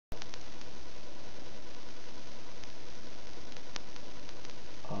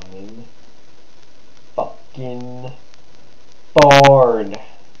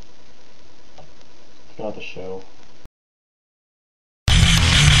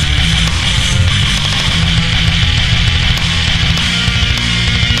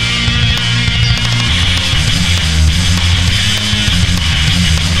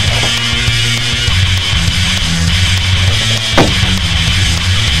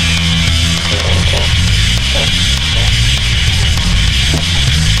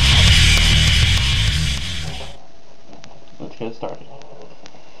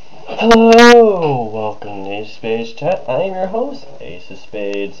Hello! Welcome to Aceofspades Chat. I am your host,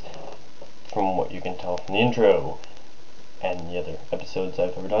 Aceofspades, from what you can tell from the intro and the other episodes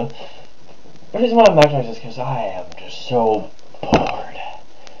I've ever done. The reason why I'm back is because I am just so bored.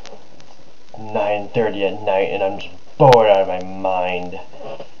 It's 9:30 at night and I'm just bored out of my mind.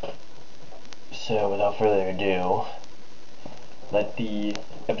 So without further ado, let the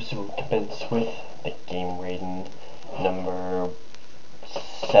episode commence with the game rating number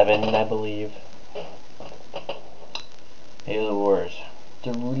 7, I believe. Halo Wars. It's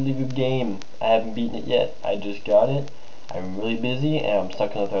a really good game. I haven't beaten it yet. I just got it. I'm really busy and I'm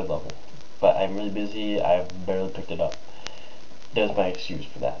stuck on the 3rd level. But I'm really busy. I've barely picked it up. There's my excuse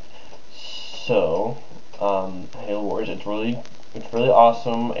for that. So, Halo Wars. It's really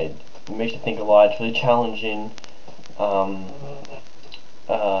awesome. It makes you think a lot. It's really challenging. You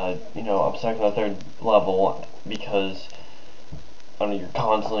know, I'm stuck on the 3rd level because you're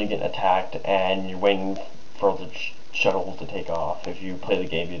constantly getting attacked and you're waiting for the shuttles to take off. If you play the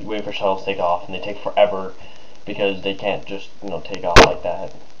game, you wait for shuttles to take off and they take forever because they can't just, you know, take off like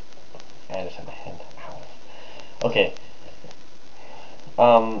that. I just had my hand. Ow. Okay.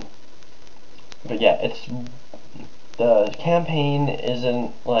 But yeah, the campaign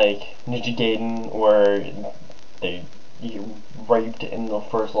isn't like Ninja Gaiden where you raped in the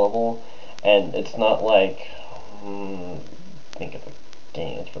 1st level, and it's not like think of a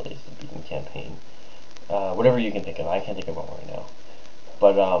game that's released a beaten campaign. Whatever you can think of. I can't think of one right now.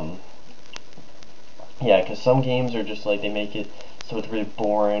 But yeah, because some games are just like they make it so it's really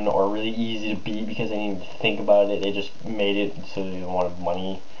boring or really easy to beat because they didn't even think about it. They just made it so they wanted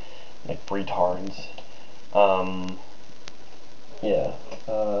money, like retards. Yeah.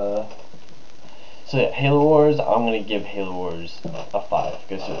 So yeah, Halo Wars. I'm gonna give Halo Wars a 5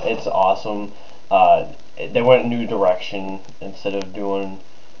 because it's awesome. They went a new direction instead of doing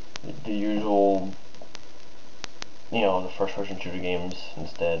the usual, you know, the first-person shooter games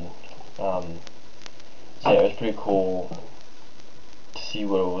instead. So yeah, it was pretty cool to see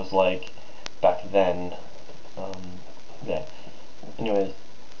what it was like back then. Yeah. Anyways,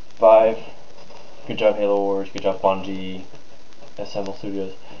 5. Good job, Halo Wars. Good job, Bungie. Assemble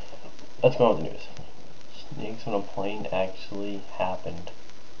Studios. Let's go on with the news. Snakes on a plane actually happened.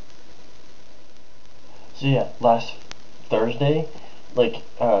 So yeah, last Thursday, like,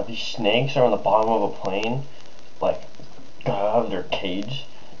 these snakes are on the bottom of a plane, like, got out of their cage,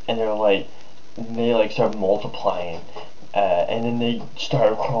 and they start multiplying, and then they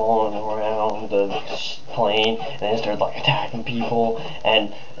started crawling around the plane, and then they started, like, attacking people,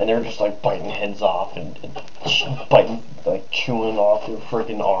 and they were just, like, biting heads off, and biting, like, chewing off their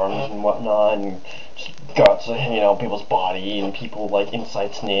freaking arms and whatnot, and just guts hanging out people's body, and people, like,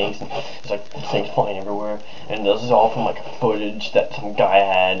 inside snakes, and there's, like, snakes flying everywhere, and this is all from, like, footage that some guy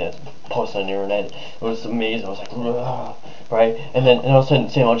had, and it's posted on the internet. It was amazing. I was like, ugh, right? And then all of a sudden,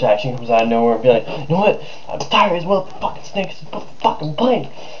 Samuel Jackson comes out of nowhere and be like, you know what? I'm tired of these motherfucking snakes. Fucking plane.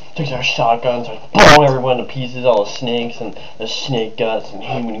 Takes our shotguns, starts blowing everyone to pieces, all the snakes and the snake guts and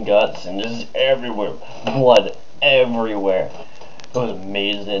human guts, and just everywhere, blood everywhere. It was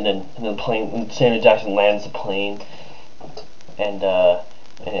amazing. And the plane, and Samuel Jackson lands the plane, and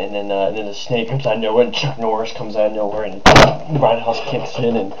then the snake comes out of nowhere, and Chuck Norris comes out of nowhere, and Grindhouse kicks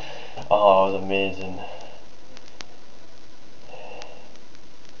in, and oh, it was amazing.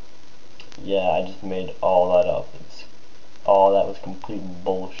 Yeah, I just made all that up. All that was complete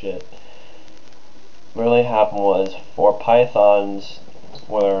bullshit. What really happened was 4 pythons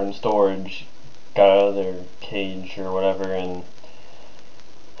were in storage, got out of their cage or whatever, and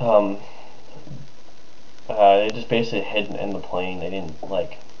they just basically hid in the plane. They didn't,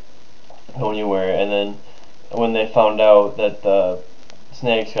 like, go anywhere. And then when they found out that the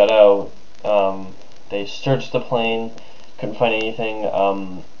snakes got out, they searched the plane, couldn't find anything.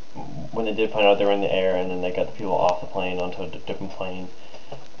 When they did find out, they were in the air, and then they got the people off the plane onto a different plane,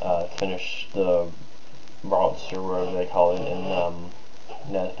 finish the routes or whatever they call it, and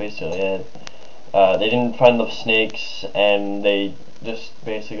that's basically it. They didn't find the snakes, and they just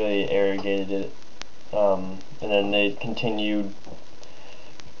basically irrigated it, and then they continued,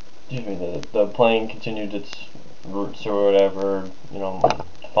 the plane continued its routes or whatever, you know,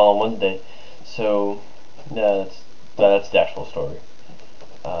 following Wednesday. So, yeah, that's the actual story.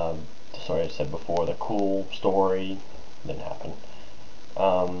 The story I said before, the cool story didn't happen.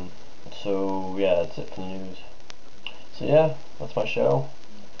 So yeah, that's it for the news. So yeah, that's my show.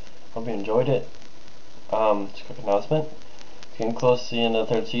 Hope you enjoyed it. Just a quick announcement. It's getting close to the end of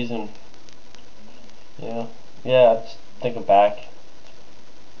the 3rd season. Yeah, just thinking back.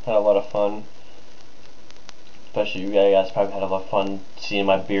 Had a lot of fun. especially you guys probably had a lot of fun seeing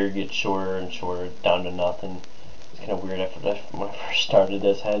my beard get shorter and shorter down to nothing. It's kind of weird. When I first started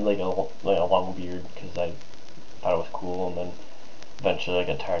this, I had like a long beard because I thought it was cool, and then eventually I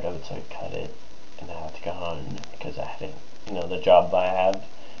got tired of it, so I cut it, and now it's gone because I haven't, the job I have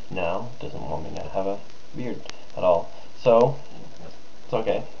now doesn't want me to have a beard at all. So it's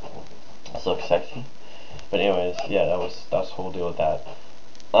okay. I still look sexy. But anyways, yeah, that's the whole deal with that.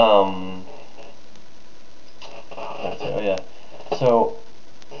 Oh yeah. So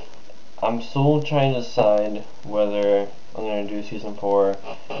I'm still trying to decide whether I'm gonna do season 4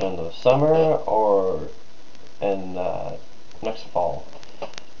 in the summer or in next fall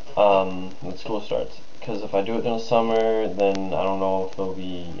when school starts. Because if I do it in the summer, then I don't know if it'll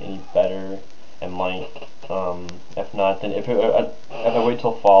be any better. It might. If not, then if I wait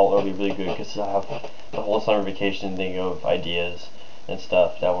till fall, it'll be really good because I have the whole summer vacation to think of ideas and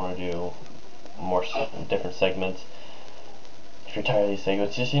stuff that I want to do, more different segments. If you're tired of these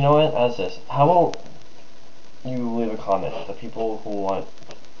segments, just, you know what, as this, how about you leave a comment? The people who want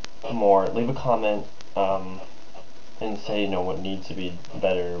more, leave a comment, and say, what needs to be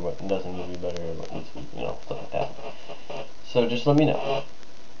better, what doesn't need to be better, what needs to be, stuff like that. So just let me know.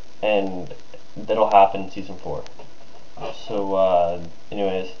 And that'll happen in season 4. So,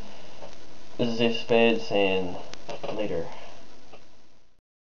 anyways, this is Aceofspades saying later.